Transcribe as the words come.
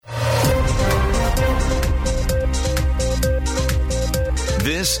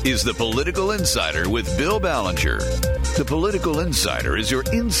This is The Political Insider with Bill Ballenger. The Political Insider is your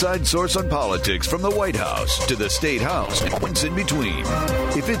inside source on politics from the White House to the State House and what's in between.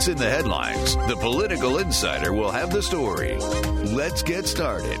 If it's in the headlines, The Political Insider will have the story. Let's get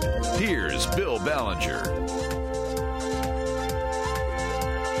started. Here's Bill Ballenger.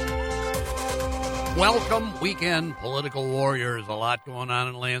 Welcome, weekend political warriors. A lot going on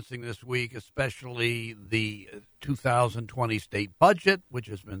in Lansing this week, especially the 2020 state budget, which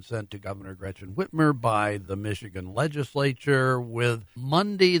has been sent to Governor Gretchen Whitmer by the Michigan legislature, with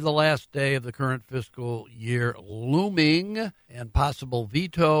Monday, the last day of the current fiscal year, looming, and possible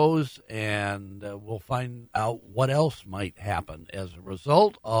vetoes, and we'll find out what else might happen as a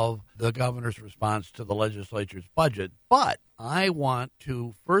result of the governor's response to the legislature's budget. But I want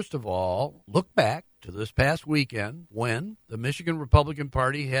to, first of all, look back to this past weekend when the Michigan Republican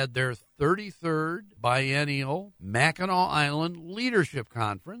Party had their 33rd biennial Mackinac Island Leadership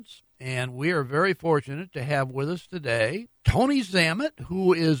Conference. And we are very fortunate to have with us today Tony Zammit,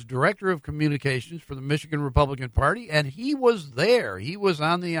 who is Director of Communications for the Michigan Republican Party, and he was there. He was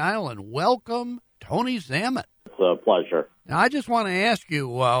on the island. Welcome, Tony Zammit. It's a pleasure. Now, I just want to ask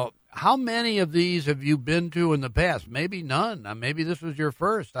you, how many of these have you been to in the past? Maybe none. Maybe this was your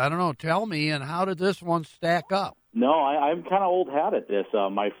first. I don't know. Tell me, and how did this one stack up? No, I'm kind of old hat at this.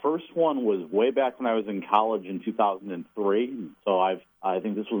 My first one was way back when I was in college in 2003. So I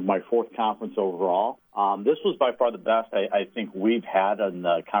think this was my fourth conference overall. This was by far the best I think we've had in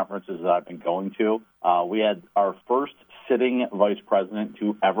the conferences that I've been going to. We had our first sitting vice president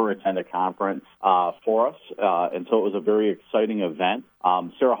to ever attend a conference for us, and so it was a very exciting event.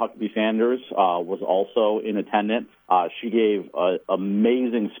 Sarah Huckabee Sanders was also in attendance. She gave an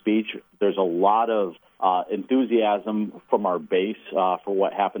amazing speech. There's a lot of enthusiasm from our base for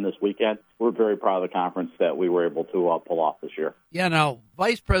what happened this weekend. We're very proud of the conference that we were able to pull off this year. Yeah, now,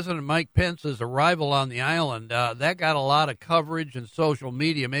 Vice President Mike Pence's arrival on the island, that got a lot of coverage in social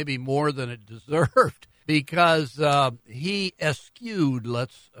media, maybe more than it deserved, because he eschewed,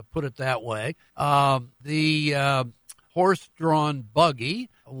 let's put it that way, the horse-drawn buggy,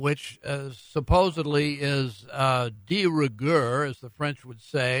 which supposedly is de rigueur, as the French would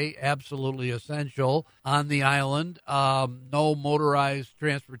say, absolutely essential on the island. No motorized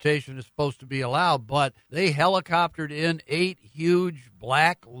transportation is supposed to be allowed, but they helicoptered in 8 huge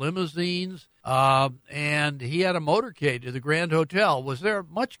black limousines, and he had a motorcade to the Grand Hotel. Was there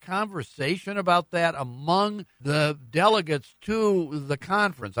much conversation about that among the delegates to the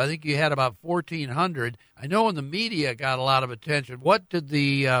conference? I think you had about 1,400. I know in the media got a lot of attention. What did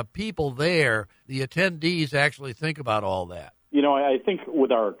the people there, the attendees, actually think about all that? You know, I think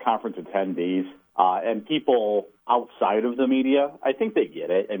with our conference attendees and people outside of the media, I think they get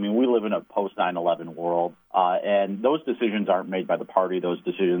it. I mean, we live in a post-9/11 world, and those decisions aren't made by the party. Those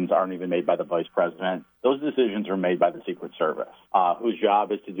decisions aren't even made by the vice president. Those decisions are made by the Secret Service, whose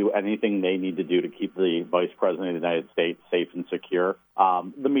job is to do anything they need to do to keep the vice president of the United States safe and secure.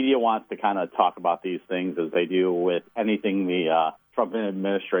 The media wants to kind of talk about these things as they do with anything the Trump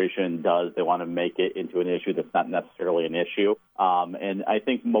administration does. They want to make it into an issue that's not necessarily an issue. And I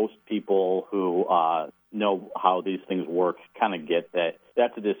think most people who know how these things work kind of get that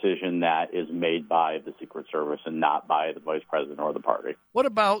that's a decision that is made by the Secret Service and not by the vice president or the party. What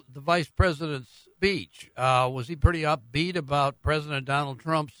about the vice president's speech? Was he pretty upbeat about President Donald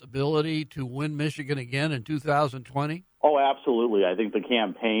Trump's ability to win Michigan again in 2020? Oh, absolutely. I think the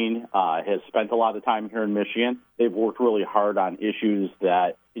campaign has spent a lot of time here in Michigan. They've worked really hard on issues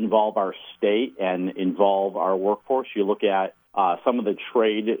that involve our state and involve our workforce. You look at some of the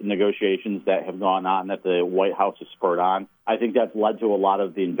trade negotiations that have gone on that the White House has spurred on. I think that's led to a lot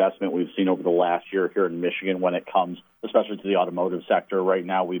of the investment we've seen over the last year here in Michigan when it comes, especially to the automotive sector. Right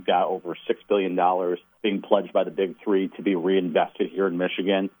now, we've got over $6 billion being pledged by the Big Three to be reinvested here in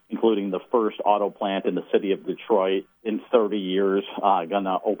Michigan, including the first auto plant in the city of Detroit in 30 years, going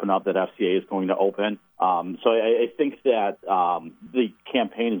to open up, that FCA is going to open. So I think that the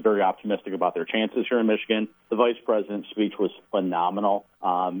campaign is very optimistic about their chances here in Michigan. The vice president's speech was phenomenal.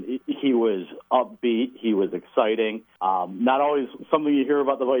 He was upbeat. He was exciting. Not always something you hear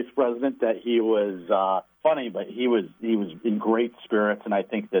about the vice president, that he was funny, but he was in great spirits, and I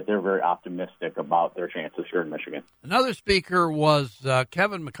think that they're very optimistic about their chances here in Michigan. Another speaker was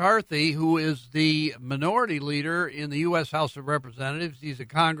Kevin McCarthy, who is the minority leader in the U.S. House of Representatives. He's a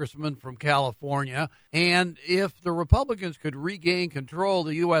congressman from California, and if the Republicans could regain control of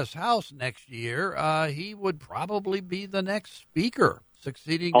the U.S. House next year, he would probably be the next speaker.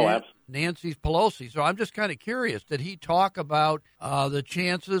 succeeding Oh, Nancy Pelosi. So I'm just kind of curious, did he talk about the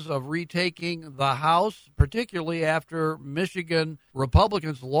chances of retaking the House, particularly after Michigan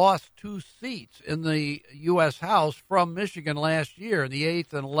Republicans lost 2 seats in the U.S. House from Michigan last year in the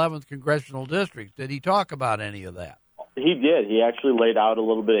 8th and 11th congressional districts? Did he talk about any of that? He did. He actually laid out a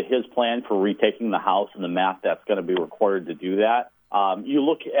little bit of his plan for retaking the House and the math that's going to be required to do that. You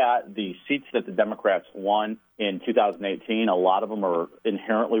look at the seats that the Democrats won in 2018, a lot of them are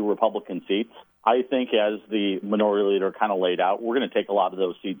inherently Republican seats. I think as the minority leader kind of laid out, we're going to take a lot of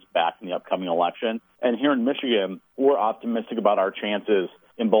those seats back in the upcoming election. And here in Michigan, we're optimistic about our chances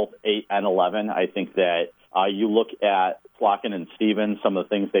in both 8 and 11. I think that you look at Slotkin and Stevens, some of the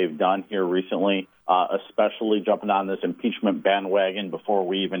things they've done here recently, especially jumping on this impeachment bandwagon before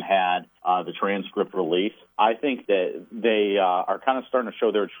we even had the transcript release. I think that they are kind of starting to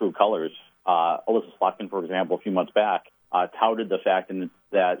show their true colors. Alyssa Slotkin, for example, a few months back, touted the fact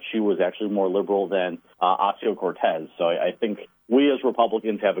that she was actually more liberal than Ocasio-Cortez. So I think we as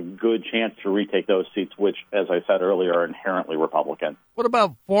Republicans have a good chance to retake those seats, which, as I said earlier, are inherently Republican. What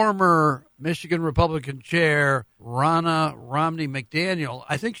about former Michigan Republican Chair Ronna Romney McDaniel?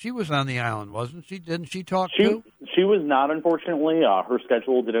 I think she was on the island, wasn't she? Didn't she talk too? She was not, unfortunately. Her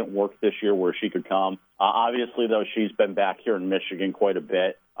schedule didn't work this year where she could come. Obviously, though, she's been back here in Michigan quite a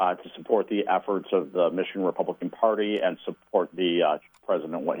bit to support the efforts of the Michigan Republican Party and support the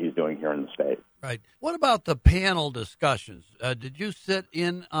president, what he's doing here in the state. Right. What about the panel discussions? Did you sit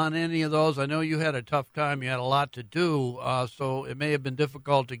in on any of those? I know you had a tough time. You had a lot to do, so it may have been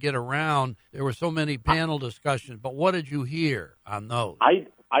difficult to get around. There were so many panel discussions, but what did you hear on those?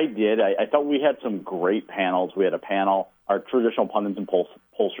 I did. I thought we had some great panels. We had a panel, our traditional pundits and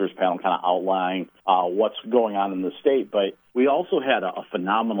pollsters panel, kind of outlining what's going on in the state. But we also had a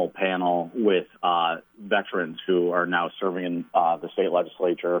phenomenal panel with veterans who are now serving in the state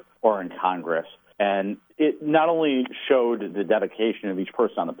legislature or in Congress. And it not only showed the dedication of each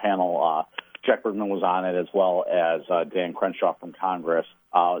person on the panel, Jack Bergman was on it, as well as Dan Crenshaw from Congress.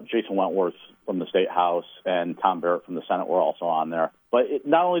 Jason Wentworth from the State House and Tom Barrett from the Senate were also on there. But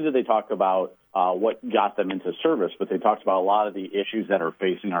not only did they talk about what got them into service, but they talked about a lot of the issues that are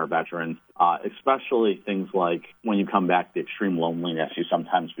facing our veterans, especially things like when you come back, the extreme loneliness you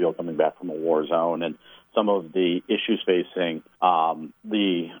sometimes feel coming back from a war zone, and some of the issues facing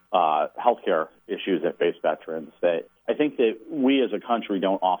the healthcare issues that face veterans that I think that we as a country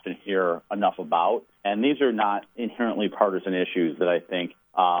don't often hear enough about. And these are not inherently partisan issues that I think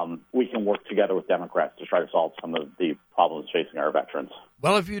we can work together with Democrats to try to solve some of the problems facing our veterans.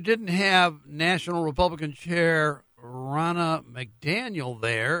 Well, if you didn't have National Republican Chair Ronna McDaniel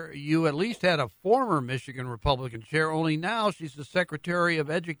there, you at least had a former Michigan Republican chair, only now she's the Secretary of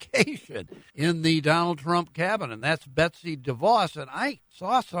Education in the Donald Trump cabinet. And that's Betsy DeVos. And I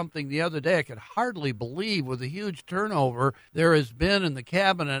saw something the other day I could hardly believe with the huge turnover there has been in the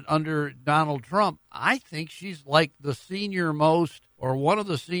cabinet under Donald Trump. I think she's like the senior most or one of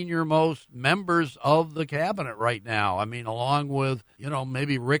the senior most members of the cabinet right now. I mean, along with,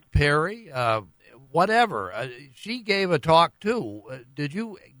 maybe Rick Perry, whatever. She gave a talk, too. Did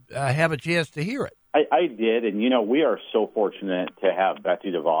you have a chance to hear it? I did, and, we are so fortunate to have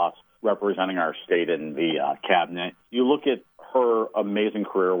Betsy DeVos representing our state in the cabinet. You look at her amazing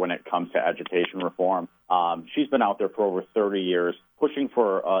career when it comes to education reform. She's been out there for over 30 years, pushing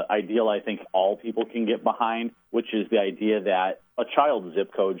for an ideal I think all people can get behind, which is the idea that a child's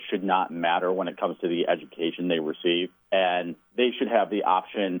zip code should not matter when it comes to the education they receive, and they should have the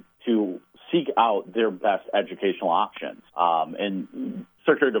option to seek out their best educational options. And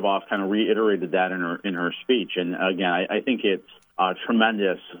Secretary DeVos kind of reiterated that in her speech. And again, I think it's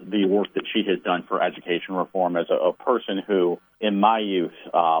tremendous the work that she has done for education reform as a person who, in my youth,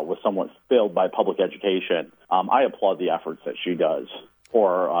 was somewhat failed by public education. I applaud the efforts that she does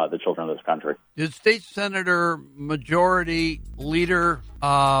for the children of this country. Did State Senator Majority Leader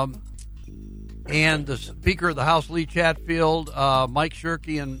and the Speaker of the House, Lee Chatfield, Mike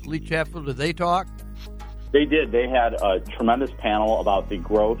Shirkey and Lee Chatfield, did they talk? They did. They had a tremendous panel about the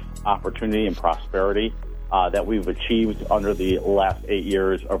growth, opportunity, and prosperity that we've achieved under the last 8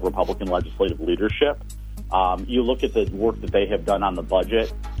 years of Republican legislative leadership. You look at the work that they have done on the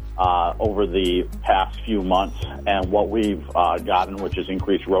budget over the past few months and what we've gotten, which is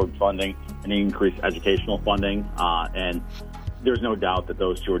increased road funding and increased educational funding. And there's no doubt that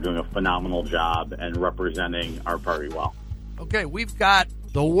those two are doing a phenomenal job and representing our party well. Okay, we've got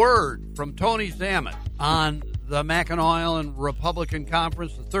the word from Tony Zammit on the Mackinac Island Republican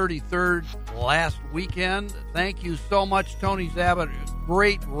Conference, the 33rd last weekend. Thank you so much, Tony Zammit.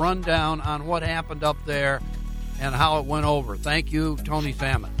 Great rundown on what happened up there. and how it went over. Thank you, Tony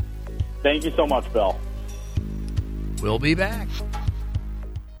Salmon. Thank you so much, Bill. We'll be back.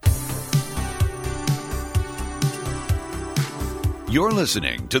 You're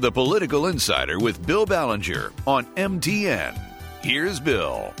listening to The Political Insider with Bill Ballenger on MTN. Here's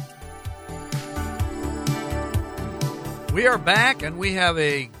Bill. We are back, and we have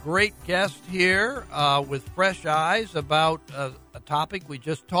a great guest here with fresh eyes about a topic we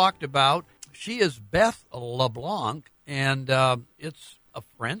just talked about. She is Beth LeBlanc, and it's a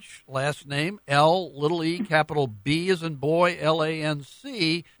French last name, L-E, capital B as in boy,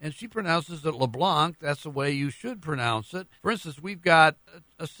 L-A-N-C, and she pronounces it LeBlanc. That's the way you should pronounce it. For instance, we've got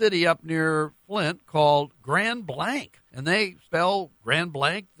a city up near Flint called Grand Blanc, and they spell Grand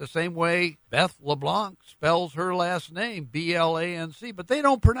Blanc the same way Beth LeBlanc spells her last name, B-L-A-N-C, but they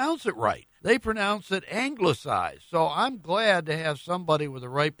don't pronounce it right. They pronounce it anglicized. So I'm glad to have somebody with the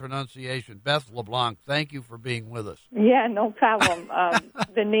right pronunciation. Beth LeBlanc, thank you for being with us. Yeah, no problem.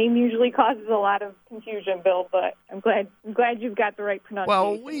 The name usually causes a lot of confusion, Bill, but I'm glad you've got the right pronunciation.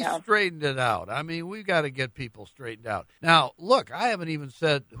 Well, we straightened it out. I mean, we've got to get people straightened out. Now, look, I haven't even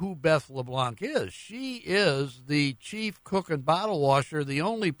said who Beth LeBlanc is. She is the chief cook and bottle washer, the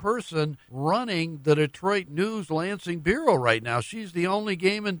only person running the Detroit News Lansing Bureau right now. She's the only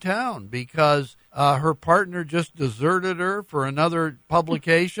game in town because her partner just deserted her for another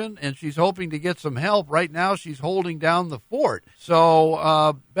publication, and she's hoping to get some help. Right now, she's holding down the fort.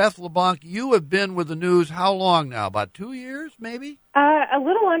 So, Beth LeBlanc, you have been with the news how long now? About 2 years, maybe? A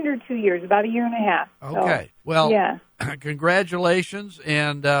little under 2 years, about a year and a half. Okay. So, well, yeah. Congratulations,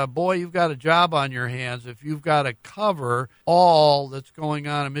 and boy, you've got a job on your hands if you've got to cover all that's going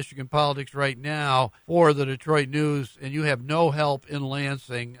on in Michigan politics right now for the Detroit News, and you have no help in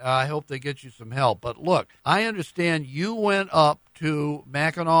Lansing. I hope they get you some help. But look, I understand you went up to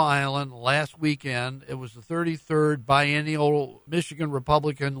Mackinac Island last weekend. It was the 33rd Biennial Michigan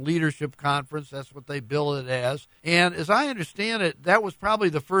Republican Leadership Conference. That's what they bill it as. And as I understand it, that was probably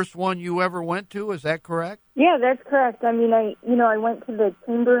the first one you ever went to. Is that correct? Yeah, that's correct. I mean, I went to the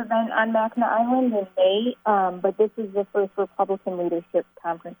chamber event on Mackinac Island in May, but this is the first Republican leadership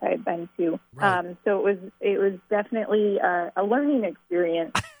conference I had been to. Right. So it was definitely a learning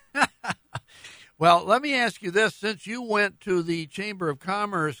experience. Well, let me ask you this. Since you went to the Chamber of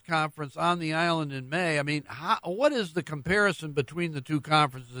Commerce conference on the island in May, I mean, what is the comparison between the two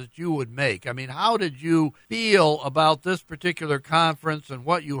conferences that you would make? I mean, how did you feel about this particular conference and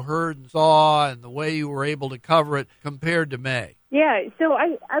what you heard and saw and the way you were able to cover it compared to May? Yeah, so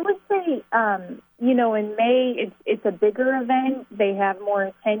I would say, in May, it's a bigger event. They have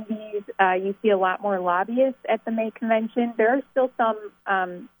more attendees. You see a lot more lobbyists at the May convention. There are still some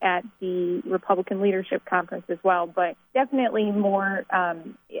at the Republican Leadership Conference as well, but definitely more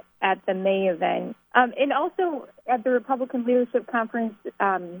at the May event. And also at the Republican Leadership Conference,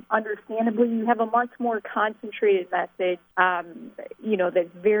 understandably, you have a much more concentrated message, that's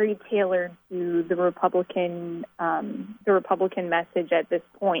very tailored to the Republican message at this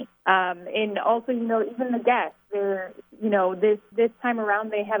point. And also, even the guests, this time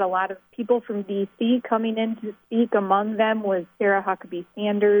around, they had a lot of people from D.C. coming in to speak. Among them was Sarah Huckabee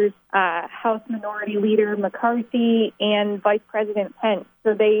Sanders, House Minority Leader McCarthy, and Vice President Pence.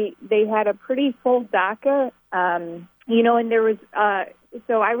 So they had a pretty full docket, and there was,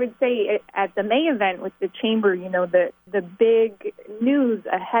 so I would say at the May event with the chamber, the big news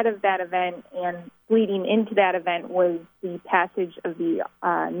ahead of that event and leading into that event was the passage of the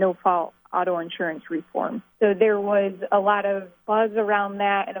no-fault auto insurance reform. So there was a lot of buzz around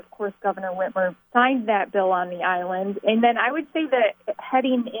that, and of course Governor Whitmer signed that bill on the island. And then I would say that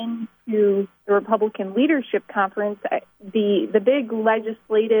heading into the Republican Leadership Conference, the big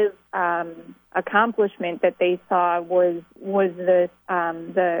legislative accomplishment that they saw was the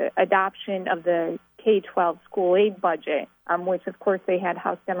adoption of the K-12 school aid budget, which of course they had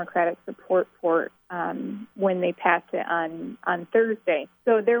House Democratic support for when they passed it on Thursday.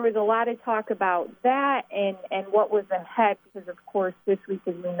 So there was a lot of talk about that and what was ahead, because of course this week,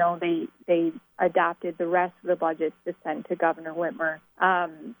 as we know, they adopted the rest of the budget to send to Governor Whitmer.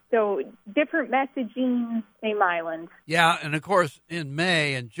 So different messaging, same island. Yeah, and of course in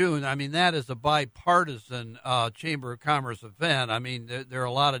May and June, I mean, that is a bipartisan Chamber of Commerce event. I mean, there are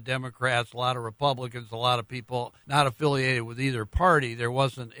a lot of Democrats, a lot of Republicans, a lot of people not affiliated with either party. There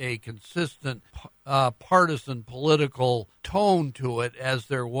wasn't a consistent partisan political tone to it as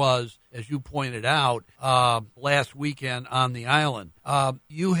there was, as you pointed out, last weekend on the island.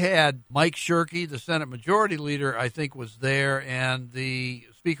 You had Mike Shirkey, the Senate Majority Leader, I think was there, and the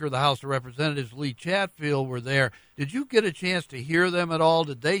Speaker of the House of Representatives, Lee Chatfield, were there. Did you get a chance to hear them at all?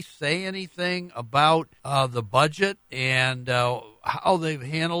 Did they say anything about the budget and how they've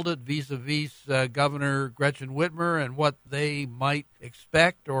handled it vis-a-vis Governor Gretchen Whitmer and what they might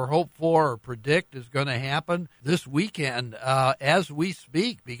expect or hope for or predict is going to happen this weekend as we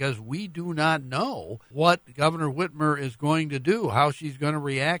speak? Because we do not know what Governor Whitmer is going to do, how she's going to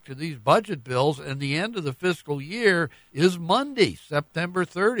react to these budget bills. And the end of the fiscal year is Monday, September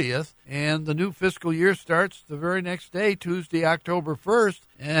 30th, and the new fiscal year starts the very next day, Tuesday, October 1st.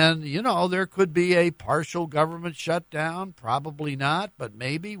 And, you know, there could be a partial government shutdown, probably not, but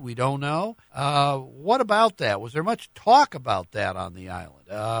maybe, we don't know. What about that? Was there much talk about that on the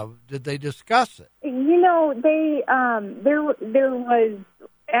island? Did they discuss it? You know, there was,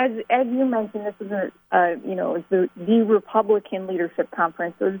 as you mentioned, this was the Republican Leadership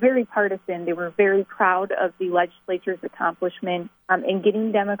Conference. So it was very partisan. They were very proud of the legislature's accomplishment in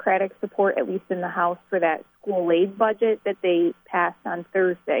getting Democratic support, at least in the House, for that school aid budget that they passed on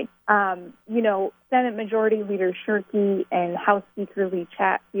Thursday. Senate Majority Leader Shirkey and House Speaker Lee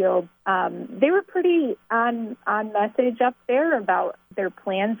Chatfield, they were pretty on message up there about their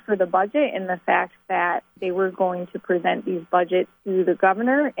plans for the budget and the fact that they were going to present these budgets to the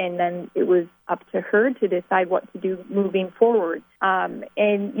governor, and then it was up to her to decide what to do moving forward.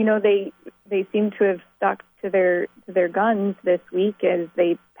 They seem to have stuck to their guns this week as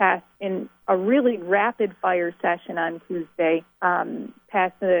they passed in a really rapid fire session on Tuesday,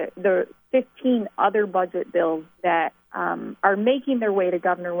 passed the 15 other budget bills that are making their way to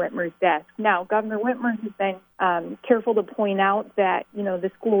Governor Whitmer's desk. Now, Governor Whitmer has been careful to point out that,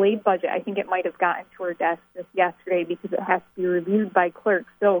 the school aid budget, I think it might have gotten to her desk just yesterday because it has to be reviewed by clerks.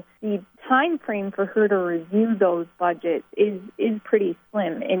 So the time frame for her to review those budgets is pretty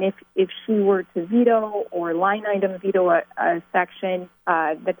slim. And if she were to veto or line item veto a section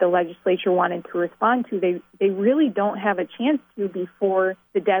that the legislature wanted to respond to, they really don't have a chance to before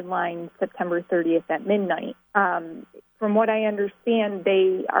the deadline, September 30th at midnight. From what I understand,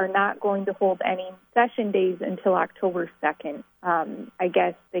 they are not going to hold any session days until October 2nd. I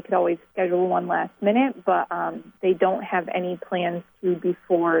guess they could always schedule one last minute, but they don't have any plans to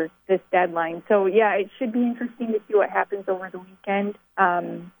before this deadline. So, yeah, it should be interesting to see what happens over the weekend.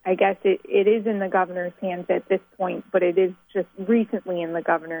 I guess it is in the governor's hands at this point, but it is just recently in the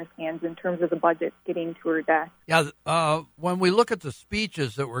governor's hands in terms of the budget getting to her desk. Yeah, when we look at the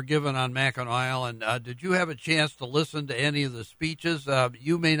speeches that were given on Mackinac Island, did you have a chance to listen to any of the speeches?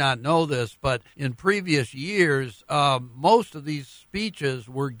 You may not know this, but in previous years, most of these speeches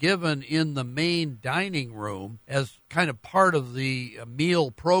were given in the main dining room as kind of part of the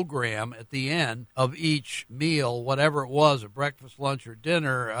meal program at the end of each meal, whatever it was, a breakfast, lunch, or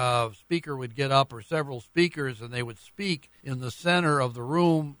dinner. A speaker would get up, or several speakers, and they would speak in the center of the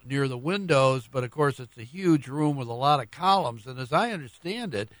room near the windows. But, of course, it's a huge room with a lot of columns. And as I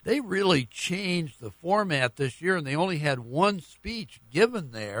understand it, they really changed the format this year, and they only had one speech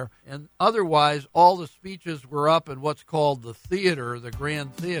given there. And otherwise, all the speeches were up in what's called the theater, the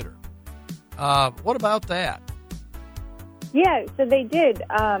Grand Theater. What about that? Yeah, so they did.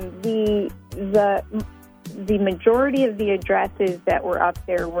 The majority of the addresses that were up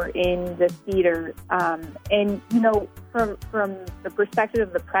there were in the theater. And, from the perspective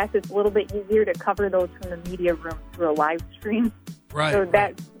of the press, it's a little bit easier to cover those from the media room through a live stream. Right. So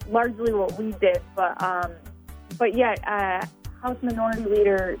that's largely what we did. But yeah, House Minority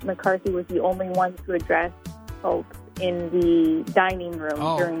Leader McCarthy was the only one to address folks in the dining room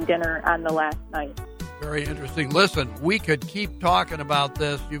during dinner on the last night. Very interesting. Listen, we could keep talking about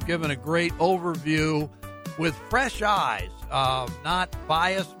this. You've given a great overview with fresh eyes, not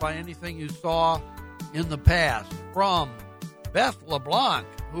biased by anything you saw in the past, from Beth LeBlanc,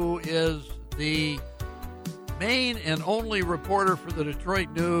 who is the main and only reporter for the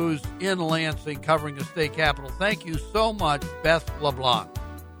Detroit News in Lansing, covering the state capitol. Thank you so much, Beth LeBlanc.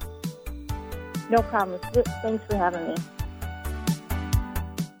 No problem. Thanks for having me.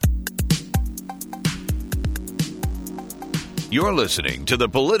 You're listening to The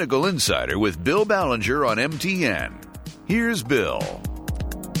Political Insider with Bill Ballenger on MTN. Here's Bill.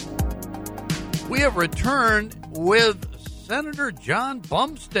 We have returned with Senator John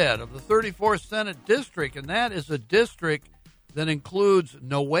Bumstead of the 34th Senate District, and that is a district that includes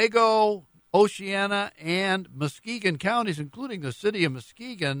Newaygo, Oceana, and Muskegon counties, including the city of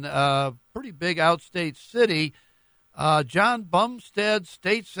Muskegon, a pretty big outstate city. John Bumstead,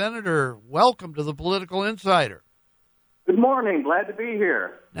 State Senator, welcome to the Political Insider. Good morning. Glad to be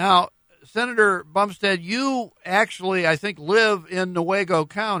here. Now, Senator Bumstead, you actually, I think, live in Newaygo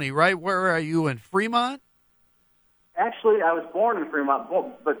County, right? Where are you, in Fremont? Actually, I was born in Fremont,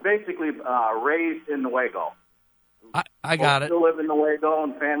 but basically raised in Newaygo. I got it. Still live in Newaygo,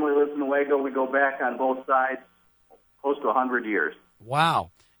 and family lives in Newaygo. We go back on both sides close to 100 years.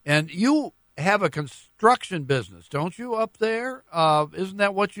 Wow. And you have a construction business, don't you, up there? Isn't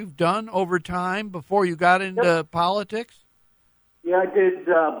that what you've done over time before you got into politics? Yeah, I did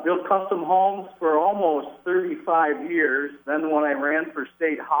build custom homes for almost 35 years. Then when I ran for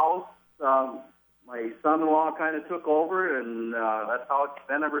state house, my son-in-law kind of took over, and that's how it's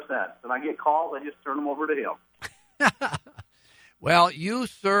been ever since. And I get calls, I just turn them over to him. Well, you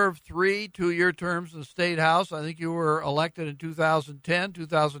served 3 two-year terms in the State House. I think you were elected in 2010,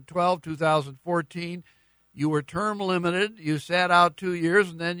 2012, 2014. You were term limited. You sat out 2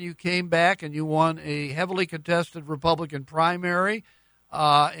 years, and then you came back and you won a heavily contested Republican primary.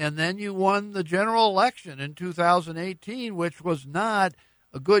 And then you won the general election in 2018, which was not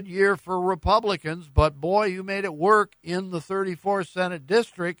a good year for Republicans. But, boy, you made it work in the 34th Senate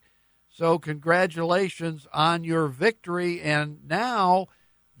District. So congratulations on your victory. And now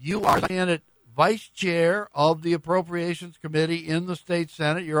you are candidate vice chair of the Appropriations Committee in the State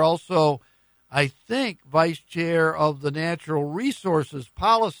Senate. You're also, I think, vice chair of the Natural Resources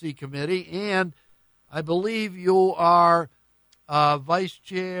Policy Committee. And I believe you are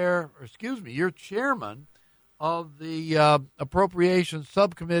you're chairman of the Appropriations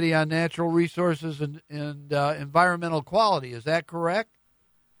Subcommittee on Natural Resources and Environmental Quality. Is that correct?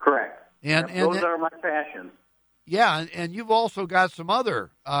 Correct. And those are my passions. Yeah, and you've also got some other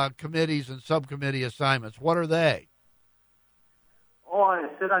committees and subcommittee assignments. What are they? Oh, I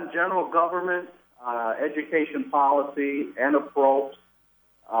sit on general government, education policy, and approach,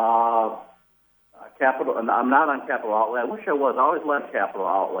 capital. And I'm not on capital outlay. I wish I was. I always led capital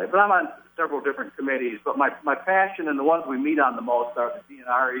outlay, but I'm on several different committees. But my passion and the ones we meet on the most are the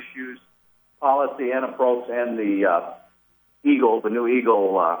DNR issues, policy and approach, and the the new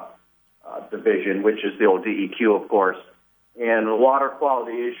Eagle division, which is the old DEQ, of course, and the water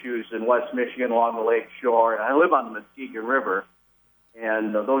quality issues in West Michigan along the lake shore. And I live on the Muskegon River,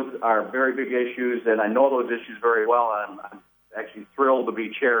 and those are very big issues, and I know those issues very well. I'm actually thrilled to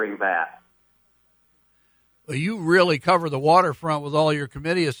be chairing that. Well, you really cover the waterfront with all your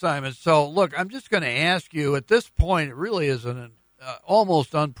committee assignments. So, look, I'm just going to ask you, at this point, it really is an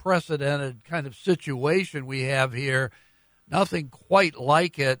almost unprecedented kind of situation we have here. Nothing quite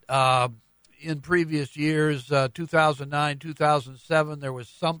like it. In previous years, 2009, 2007, there was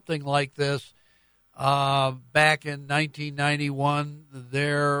something like this. Back in 1991,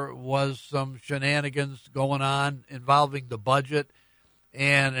 there was some shenanigans going on involving the budget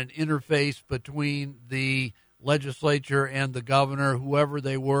and an interface between the legislature and the governor, whoever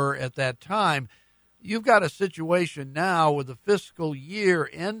they were at that time. You've got a situation now with the fiscal year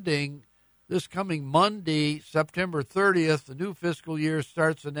ending this coming Monday, September 30th. The new fiscal year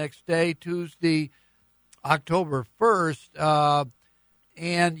starts the next day, Tuesday, October 1st.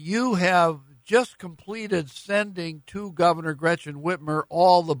 And you have just completed sending to Governor Gretchen Whitmer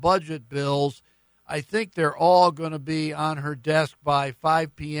all the budget bills. I think they're all going to be on her desk by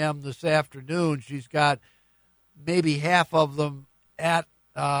 5 p.m. this afternoon. She's got maybe half of them at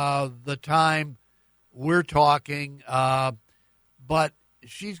the time we're talking, but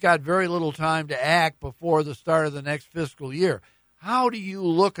she's got very little time to act before the start of the next fiscal year. How do you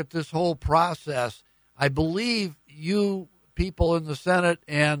look at this whole process? I believe you people in the Senate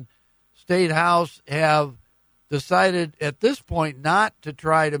and State House have decided at this point not to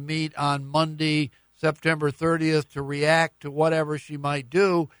try to meet on Monday, September 30th, to react to whatever she might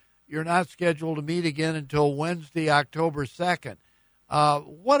do. You're not scheduled to meet again until Wednesday, October 2nd.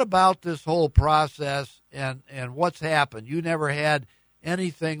 What about this whole process and what's happened? You never had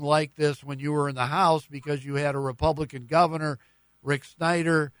anything like this when you were in the House because you had a Republican governor, Rick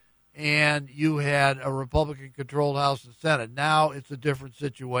Snyder, and you had a Republican-controlled House and Senate. Now it's a different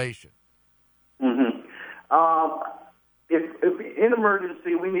situation. Mm-hmm. If in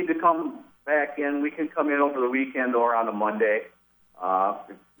emergency we need to come back in, we can come in over the weekend or on a Monday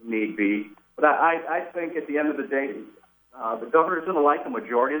if need be. But I think at the end of the day, the governor's going to like the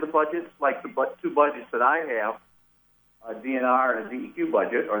majority of the budgets, like the two budgets that I have, DNR and DEQ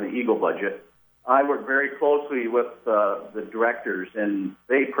budget, or the Eagle budget. I work very closely with the directors, and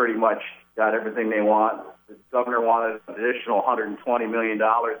they pretty much got everything they want. The governor wanted an additional $120 million in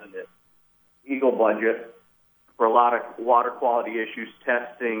the Eagle budget for a lot of water quality issues,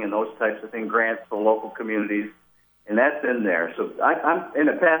 testing, and those types of things, grants for local communities. and that's in there. So and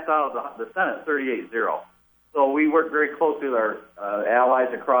it passed out of the Senate 38-0. So we work very closely with our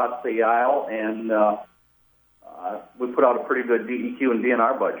allies across the aisle, and we put out a pretty good DEQ and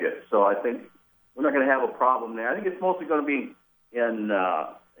DNR budget. So I think we're not going to have a problem there. I think it's mostly going to be in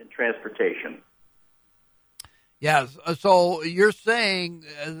transportation. Yes. So you're saying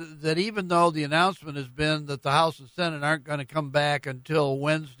that even though the announcement has been that the House and Senate aren't going to come back until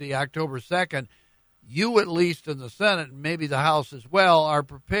Wednesday, October 2nd, you, at least in the Senate, and maybe the House as well, are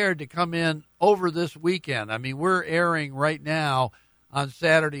prepared to come in over this weekend. I mean, we're airing right now on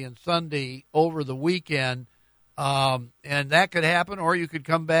Saturday and Sunday over the weekend, and that could happen, or you could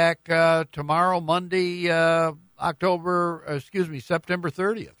come back tomorrow, Monday, September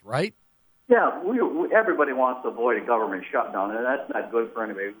 30th, right? Yeah, everybody wants to avoid a government shutdown, and that's not good for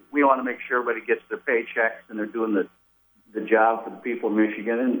anybody. We want to make sure everybody gets their paychecks and they're doing the job for the people of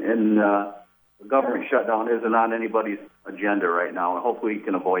Michigan, and the government shutdown isn't on anybody's agenda right now, and hopefully we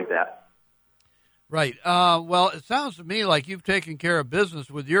can avoid that. Right. Well, it sounds to me like you've taken care of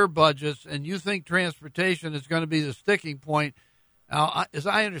business with your budgets, and you think transportation is going to be the sticking point. Now, as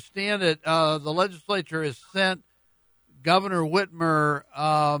I understand it, the legislature has sent Governor Whitmer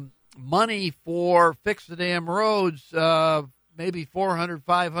money for Fix the Damn Roads, maybe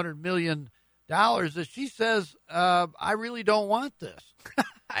 $400-500 million. That she says, I really don't want this.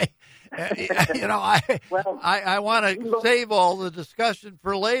 I want to save all the discussion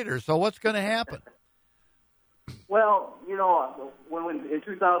for later. So what's going to happen? Well, when in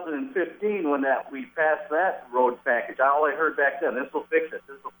 2015, when we passed that road package, all I heard back then, this will fix it,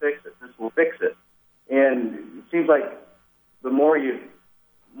 this will fix it, this will fix it. And it seems like the more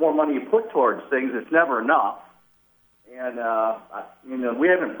money you put towards things, it's never enough. And, we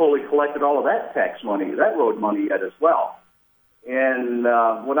haven't fully collected all of that tax money, that road money yet as well. And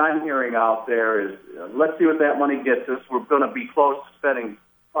what I'm hearing out there is, let's see what that money gets us. We're going to be close to spending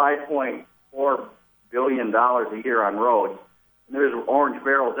 $5.4 billion a year on roads. And there's orange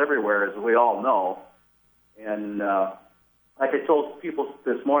barrels everywhere, as we all know. And like I told people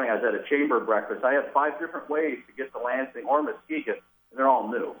this morning, I was at a chamber breakfast, I have 5 different ways to get to Lansing or Muskegon, and they're all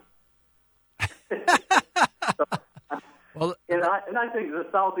new. Well, and I think the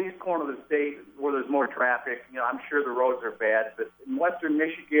southeast corner of the state, where there's more traffic, I'm sure the roads are bad. But in western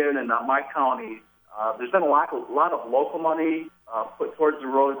Michigan and my counties, there's been a lot of local money put towards the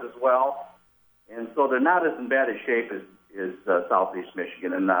roads as well, and so they're not as in bad a shape as southeast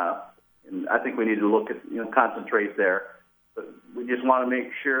Michigan. And I think we need to look at concentrate there. But we just want to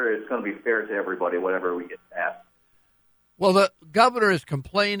make sure it's going to be fair to everybody, whatever we get passed. Well, the governor is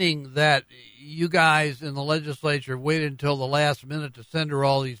complaining that you guys in the legislature waited until the last minute to send her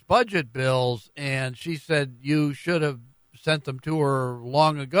all these budget bills, and she said you should have sent them to her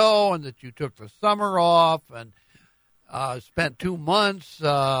long ago, and that you took the summer off and spent 2 months,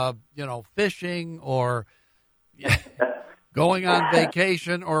 fishing or going on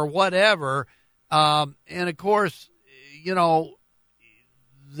vacation or whatever. And of course,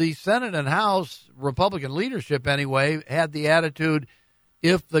 the Senate and House, Republican leadership anyway, had the attitude,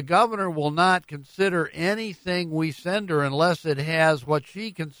 if the governor will not consider anything we send her unless it has what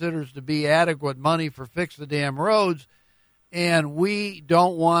she considers to be adequate money for Fix the Damn Roads, and we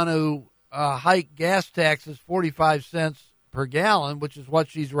don't want to hike gas taxes 45 cents per gallon, which is what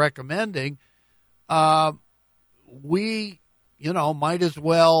she's recommending, we, might as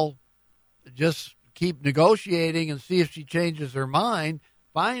well just keep negotiating and see if she changes her mind.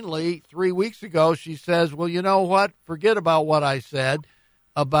 Finally, 3 weeks ago, she says, well, you know what? Forget about what I said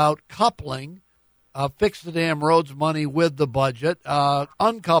about coupling Fix the Damn Roads money with the budget.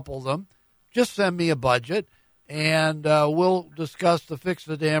 Uncouple them. Just send me a budget, and we'll discuss the Fix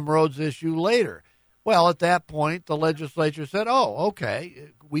the Damn Roads issue later. Well, at that point, the legislature said, oh, okay,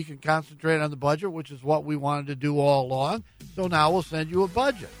 we can concentrate on the budget, which is what we wanted to do all along, so now we'll send you a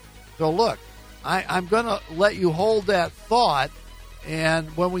budget. So, look, I'm going to let you hold that thought. And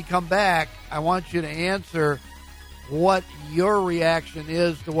when we come back, I want you to answer what your reaction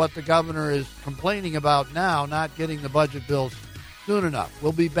is to what the governor is complaining about now, not getting the budget bills soon enough.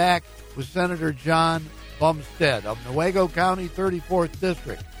 We'll be back with Senator John Bumstead of Newaygo County, 34th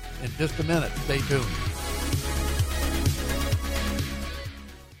District, in just a minute. Stay tuned.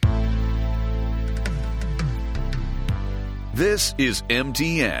 This is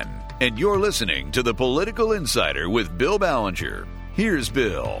MTN, and you're listening to The Political Insider with Bill Ballenger. Here's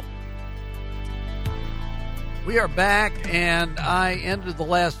Bill. We are back, and I ended the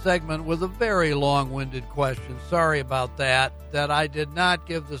last segment with a very long-winded question. Sorry about that I did not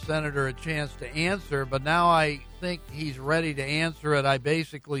give the senator a chance to answer, but now I think he's ready to answer it. I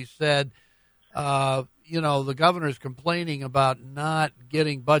basically said, the governor's complaining about not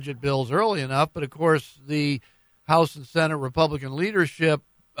getting budget bills early enough, but of course the House and Senate Republican leadership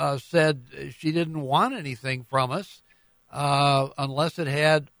said she didn't want anything from us unless it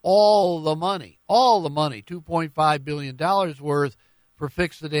had all the money, $2.5 billion worth for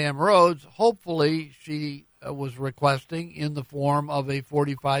Fix the Damn Roads. Hopefully she was requesting in the form of a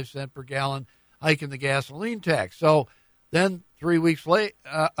 45-cent per gallon hike in the gasoline tax. So then 3 weeks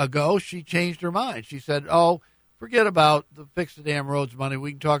ago, she changed her mind. She said, forget about the Fix the Damn Roads money.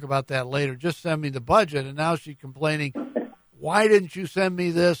 We can talk about that later. Just send me the budget. And now she's complaining, why didn't you send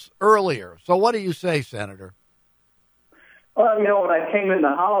me this earlier? So what do you say, Senator? Well, when I came in the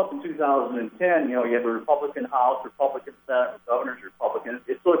House in 2010, you have a Republican House, Republican Senate, governor's Republican.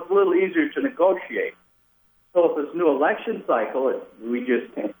 So it's a little easier to negotiate. So with this new election cycle we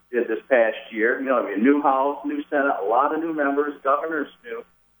just did this past year, a new House, new Senate, a lot of new members, governors new.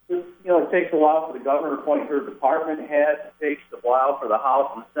 It takes a while for the governor to appoint her department head. It takes a while for the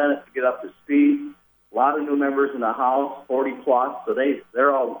House and the Senate to get up to speed. A lot of new members in the House, 40 plus, so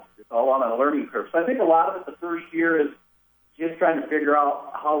they're all on a learning curve. So I think a lot of it the first year is just trying to figure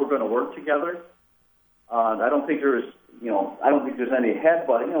out how we're going to work together. I don't think there's any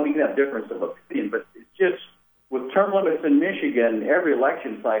headbutting. We can have difference of opinion, but it's just with term limits in Michigan, every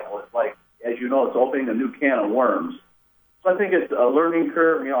election cycle, it's like, as you know, it's opening a new can of worms. So I think it's a learning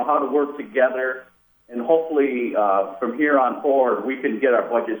curve, how to work together, and hopefully from here on forward, we can get our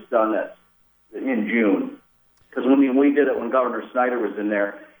budgets done in June. Because when we did it when Governor Snyder was in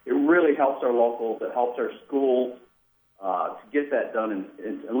there, it really helps our locals, it helps our schools to get that done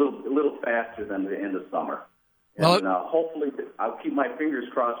in a little faster than the end of summer. And hopefully, I'll keep my fingers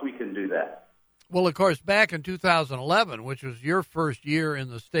crossed we can do that. Well, of course, back in 2011, which was your first year in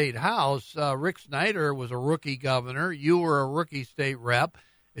the state house, Rick Snyder was a rookie governor. You were a rookie state rep.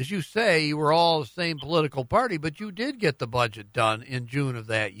 As you say, you were all the same political party, but you did get the budget done in June of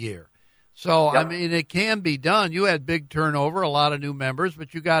that year. So, yep. I mean, it can be done. You had big turnover, a lot of new members,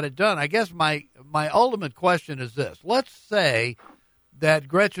 but you got it done. I guess my ultimate question is this. Let's say that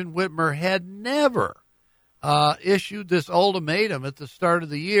Gretchen Whitmer had never issued this ultimatum at the start of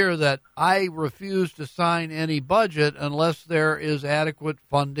the year that I refuse to sign any budget unless there is adequate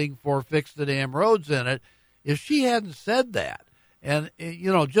funding for Fix the Damn Roads in it. If she hadn't said that and,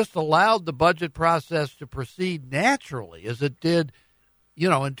 just allowed the budget process to proceed naturally as it did,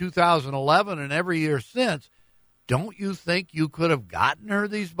 in 2011 and every year since, don't you think you could have gotten her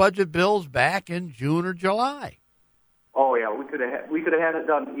these budget bills back in June or July? Oh, yeah, we could have had it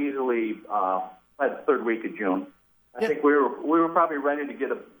done easily by the third week of June. I think we were probably ready to get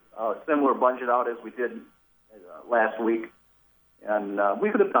a similar budget out as we did last week, and we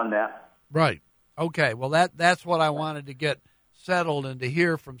could have done that. Right. Okay. Well, that's what I wanted to get settled and to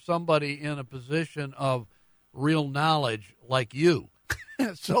hear from somebody in a position of real knowledge like you.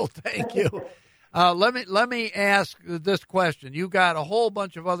 So thank you. Let me ask this question. You got a whole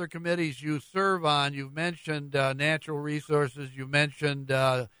bunch of other committees you serve on. You've mentioned natural resources. You mentioned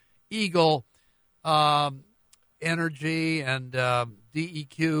Eagle. Energy and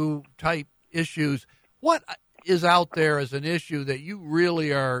DEQ type issues. What is out there as an issue that you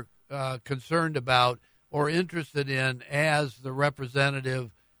really are concerned about or interested in as the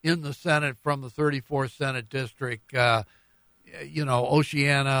representative in the Senate from the 34th Senate District,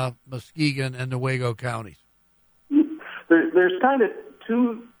 Oceana, Muskegon, and Newaygo counties? There's kind of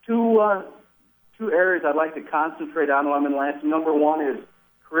two areas I'd like to concentrate on while I'm in Lansing. Number one is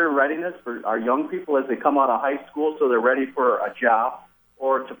career readiness for our young people as they come out of high school, so they're ready for a job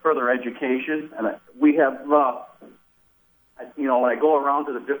or to further education. And we have, when I go around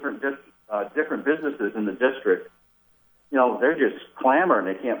to the different businesses in the district, they're just clamoring.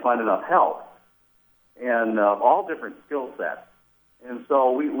 They can't find enough help, and all different skill sets. And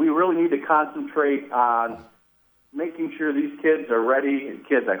so we really need to concentrate on making sure these kids are ready.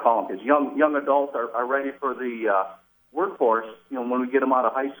 Kids, I call them, because young adults are ready for the workforce, when we get them out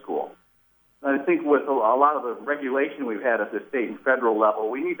of high school. And I think with a lot of the regulation we've had at the state and federal level,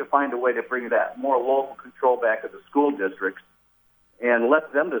 we need to find a way to bring that more local control back at the school districts and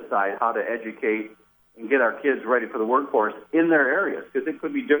let them decide how to educate and get our kids ready for the workforce in their areas, because it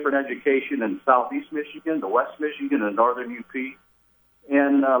could be different education in southeast Michigan, the west Michigan, and northern UP.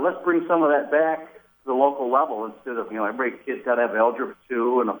 And let's bring some of that back to the local level instead of, every kid's got to have Algebra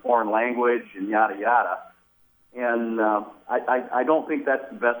 2 and a foreign language and yada, yada. And I don't think that's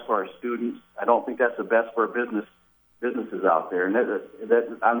the best for our students. I don't think that's the best for our businesses out there. And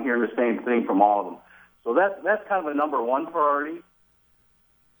that I'm hearing the same thing from all of them. So that's kind of a number one priority.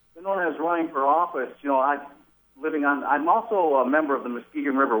 Then when I was running for office, I'm also a member of the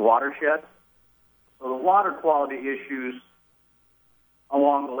Muskegon River watershed. So the water quality issues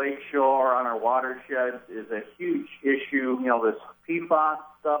along the lake shore on our watersheds is a huge issue. You know, this PFAS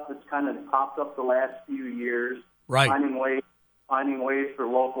stuff that's kind of popped up the last few years. Right. Finding ways for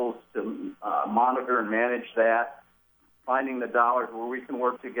locals to monitor and manage that. Finding the dollars where we can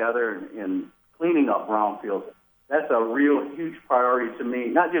work together in cleaning up brownfields. That's a real huge priority to me.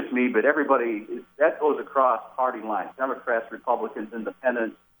 Not just me, but everybody. That goes across party lines. Democrats, Republicans,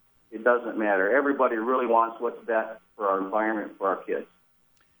 Independents. It doesn't matter. Everybody really wants what's best for our environment, for our kids.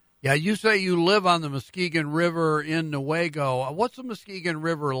 Yeah, you say you live on the Muskegon River in Newaygo. What's the Muskegon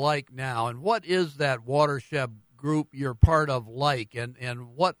River like now, and what is that watershed group you're part of like, and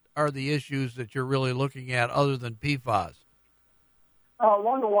what are the issues that you're really looking at other than PFAS?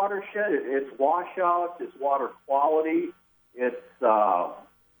 Along the watershed, it's washouts, it's water quality, it's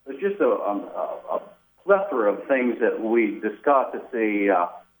just a plethora of things that we discuss. It's a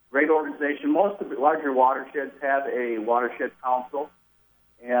great organization. Most of the larger watersheds have a watershed council.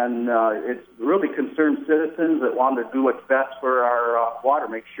 And it's really concerned citizens that want to do what's best for our water,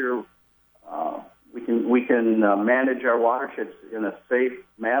 make sure we can manage our watersheds in a safe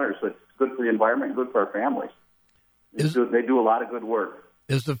manner so it's good for the environment and good for our families. They do a lot of good work.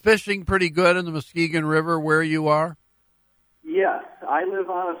 Is the fishing pretty good in the Muskegon River where you are? Yes. I live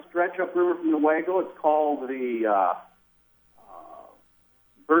on a stretch upriver from Newaygo. It's called the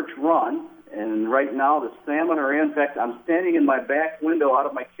Birch Run. And right now the salmon are in. In fact, I'm standing in my back window out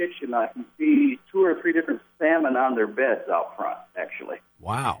of my kitchen. I can see 2 or 3 different salmon on their beds out front, actually.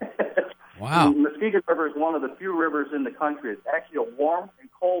 Wow. Wow. The Muskegon River is one of the few rivers in the country. It's actually a warm and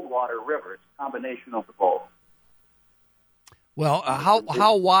cold water river. It's a combination of the both. Well,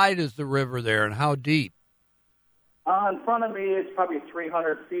 how wide is the river there and how deep? In front of me, it's probably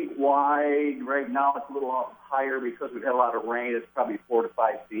 300 feet wide. Right now, it's a little higher because we've had a lot of rain. It's probably 4 to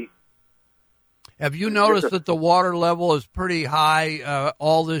 5 feet. Have you noticed that the water level is pretty high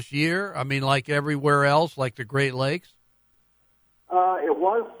all this year? I mean, like everywhere else, like the Great Lakes? It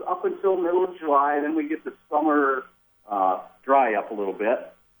was up until middle of July. Then we get the summer dry up a little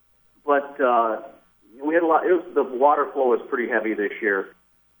bit. But we had a lot. The water flow was pretty heavy this year.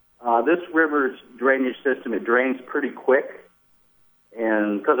 This river's drainage system, it drains pretty quick.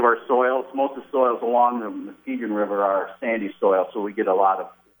 And because of our soils, most of the soils along the Muskegon River are sandy soil, so we get a lot of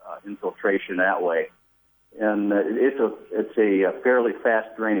infiltration that way, and it's a fairly fast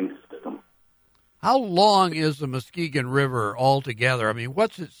draining system. How long is the Muskegon River altogether? I mean,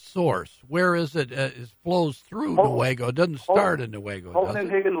 what's its source? Where is it? It flows through Newaygo. It doesn't start in Newaygo. Houghton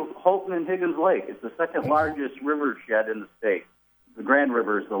and Higgins Lake. It's the second largest river shed in the state. The Grand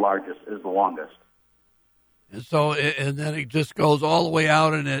River is the longest. And so, and then it just goes all the way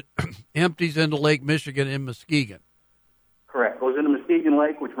out, and it empties into Lake Michigan in Muskegon. Correct. Goes into Muskegon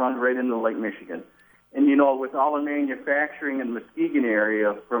Lake, which runs right into Lake Michigan. And, you know, with all the manufacturing in the Muskegon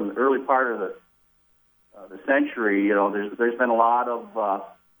area from the early part of the century, you know, there's been a lot of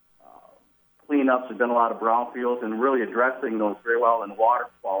cleanups. There's been a lot of brownfields, and really addressing those very well. And water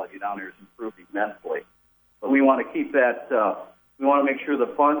quality down there has improved immensely. But we want to keep that. We want to make sure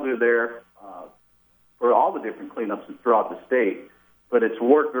the funds are there for all the different cleanups throughout the state. But it's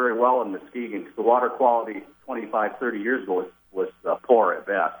worked very well in Muskegon because the water quality 25, 30 years ago was poor at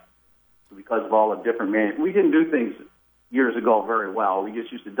best. So because of all the different we didn't do things years ago very well. We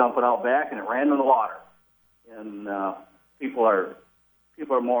just used to dump it out back and it ran in the water. And people are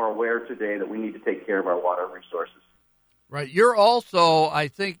more aware today that we need to take care of our water resources. Right. You're also, I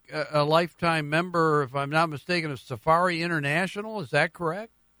think, a lifetime member, if I'm not mistaken, of Safari International. Is that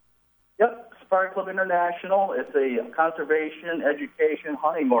correct? Yep. Safari Club International. It's a conservation, education,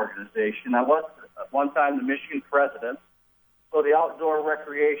 hunting organization. I was at one time the Michigan president. So the outdoor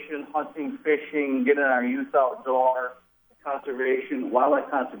recreation, hunting, fishing, getting our youth outdoor, conservation, wildlife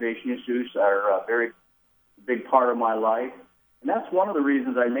conservation issues are a very big part of my life. And that's one of the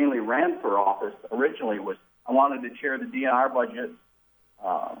reasons I mainly ran for office originally was I wanted to chair the DNR budget.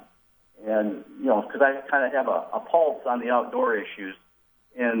 And, you know, because I kind of have a pulse on the outdoor issues.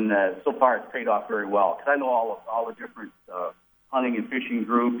 And so far it's paid off very well because I know all the different hunting and fishing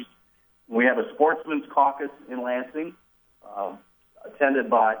groups. We have a sportsman's caucus in Lansing, attended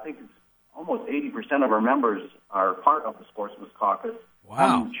by, I think it's almost 80% of our members are part of the sportsman's caucus. Wow.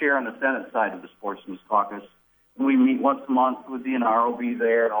 I'm the chair on the Senate side of the sportsman's caucus. And we meet once a month with DNR, will be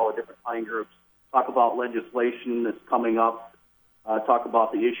there, and all the different hunting groups, talk about legislation that's coming up, talk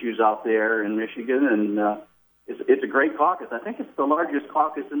about the issues out there in Michigan, and it's a great caucus. I think it's the largest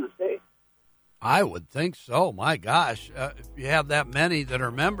caucus in the state. I would think so. My gosh, if you have that many that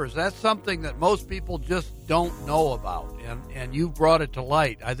are members, that's something that most people just don't know about, and you brought it to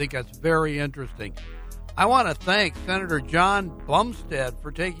light. I think that's very interesting. I want to thank Senator John Bumstead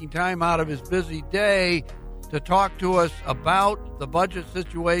for taking time out of his busy day to talk to us about the budget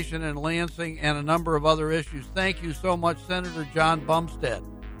situation in Lansing and a number of other issues. Thank you so much, Senator John Bumstead.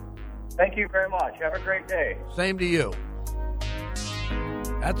 Thank you very much. Have a great day. Same to you.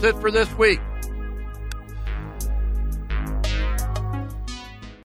 That's it for this week.